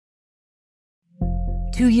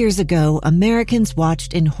2 years ago, Americans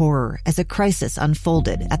watched in horror as a crisis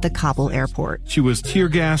unfolded at the Kabul airport. She was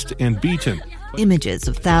tear-gassed and beaten. Images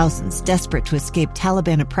of thousands desperate to escape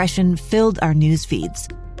Taliban oppression filled our news feeds.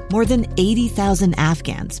 More than 80,000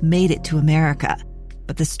 Afghans made it to America.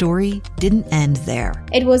 But the story didn't end there.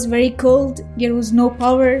 It was very cold. There was no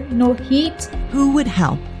power, no heat. Who would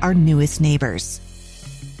help our newest neighbors?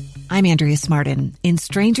 I'm Andrea Smartin. In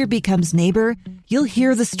Stranger Becomes Neighbor, you'll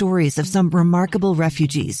hear the stories of some remarkable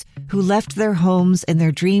refugees who left their homes and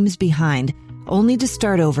their dreams behind, only to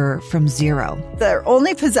start over from zero. Their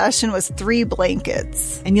only possession was 3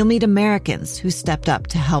 blankets. And you'll meet Americans who stepped up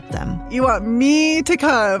to help them. You want me to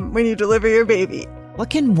come when you deliver your baby. What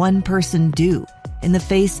can one person do in the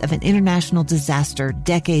face of an international disaster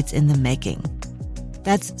decades in the making?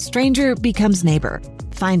 That's Stranger Becomes Neighbor.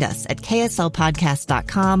 Find us at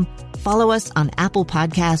kslpodcast.com. Follow us on Apple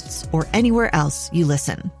Podcasts or anywhere else you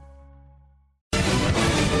listen.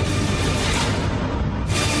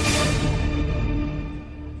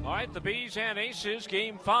 All right, the Bees and Aces,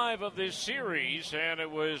 Game 5 of this series, and it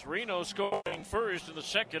was Reno scoring first in the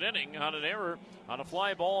second inning on an error on a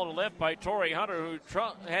fly ball to left by Torrey Hunter, who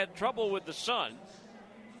had trouble with the sun.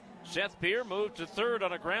 Seth Beer moved to third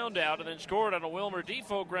on a ground out and then scored on a Wilmer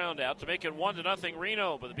Defoe ground out to make it 1-0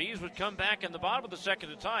 Reno. But the Bees would come back in the bottom of the second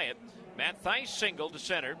to tie it. Matt Theis singled to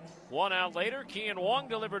center. 1 out later, Kian Wong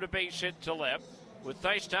delivered a base hit to left, with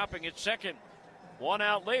Theis stopping at second. 1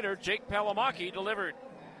 out later, Jake Palomaki delivered.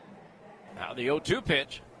 Now the 0-2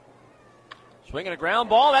 pitch. Swinging a ground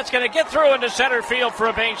ball. That's going to get through into center field for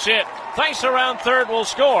a base hit. Theis around third will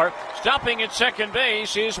score. Stopping at second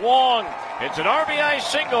base is Wong. It's an RBI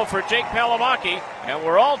single for Jake Palomaki, and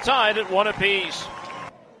we're all tied at 1 apiece.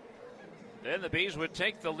 Then the Bees would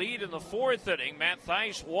take the lead in the fourth inning. Matt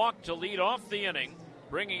Theis walked to lead off the inning,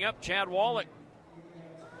 bringing up Chad Wallach.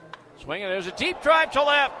 Swinging, there's a deep drive to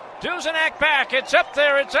left. Duzenak back. It's up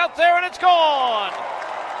there, it's out there, and it's gone.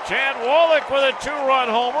 Chad Wallach with a 2-run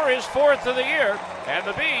homer, his 4th of the year, and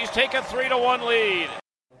the Bees take a 3-1 lead.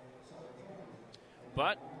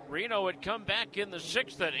 But Reno had come back in the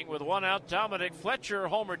 6th inning with 1 out. Dominic Fletcher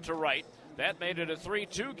homered to right. That made it a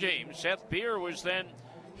 3-2 game. Seth Beer was then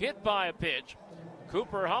hit by a pitch.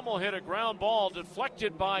 Cooper Hummel hit a ground ball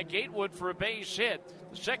deflected by Gatewood for a base hit.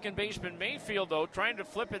 The second baseman Mayfield, though, trying to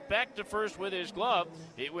flip it back to first with his glove.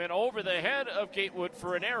 It went over the head of Gatewood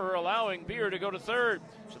for an error, allowing Beer to go to third.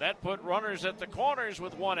 So that put runners at the corners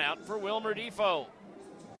with 1 out for Wilmer Defoe.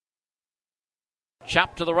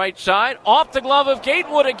 Chopped to the right side, off the glove of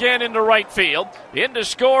Gatewood again into right field. In to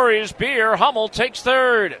score is Beer. Hummel takes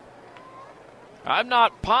third. I'm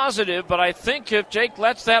not positive, but I think if Jake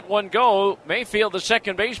lets that one go, Mayfield, the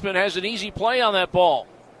second baseman, has an easy play on that ball.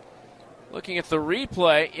 Looking at the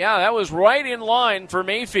replay, yeah, that was right in line for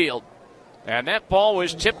Mayfield. And that ball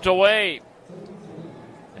was tipped away.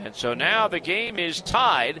 And so now the game is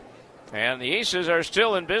tied, and the Aces are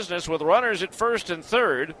still in business with runners at first and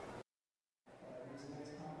third.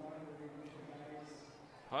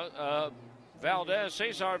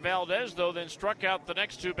 Cesar Valdez, though, then struck out the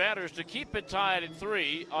next 2 batters to keep it tied at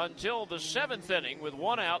 3 until the 7th inning with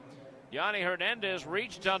 1 out. Yanni Hernandez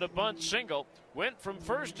reached on a bunt single, went from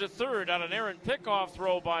first to third on an errant pickoff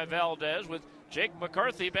throw by Valdez with Jake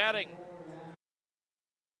McCarthy batting.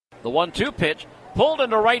 The 1-2 pitch pulled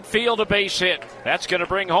into right field, a base hit. That's going to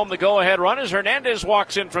bring home the go-ahead run as Hernandez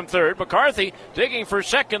walks in from third. McCarthy digging for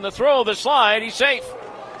second, the throw, the slide, he's safe.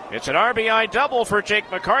 It's an RBI double for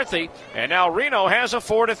Jake McCarthy, and now Reno has a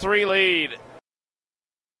 4-3 lead.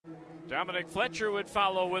 Dominic Fletcher would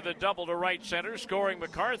follow with a double to right center, scoring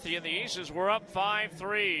McCarthy, and the Aces were up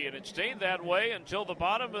 5-3, and it stayed that way until the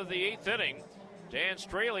bottom of the 8th inning. Dan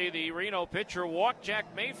Straley, the Reno pitcher, walked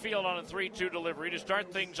Jack Mayfield on a 3-2 delivery to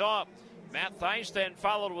start things off. Matt Theis then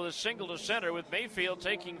followed with a single to center, with Mayfield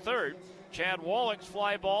taking third. Chad Wallach's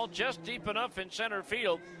fly ball just deep enough in center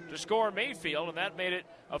field to score Mayfield, and that made it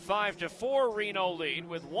a 5-4 Reno lead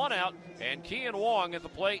with 1 out and Kian Wong at the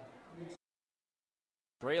plate.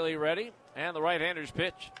 Straley ready, and the right-hander's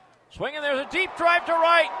pitch. Swinging, there's a deep drive to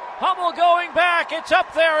right. Hummel going back. It's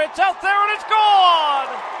up there, it's out there, and it's gone!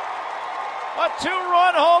 A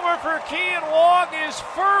 2-run homer for Kian Wong, his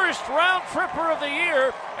first round tripper of the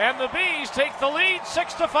year, and the Bees take the lead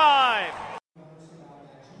 6-5.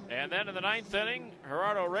 And then in the 9th inning,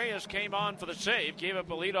 Gerardo Reyes came on for the save, gave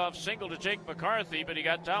up a leadoff single to Jake McCarthy, but he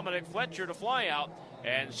got Dominic Fletcher to fly out,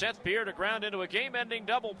 and Seth Beer to ground into a game-ending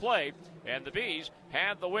double play, and the Bees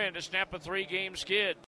had the win to snap a 3-game skid.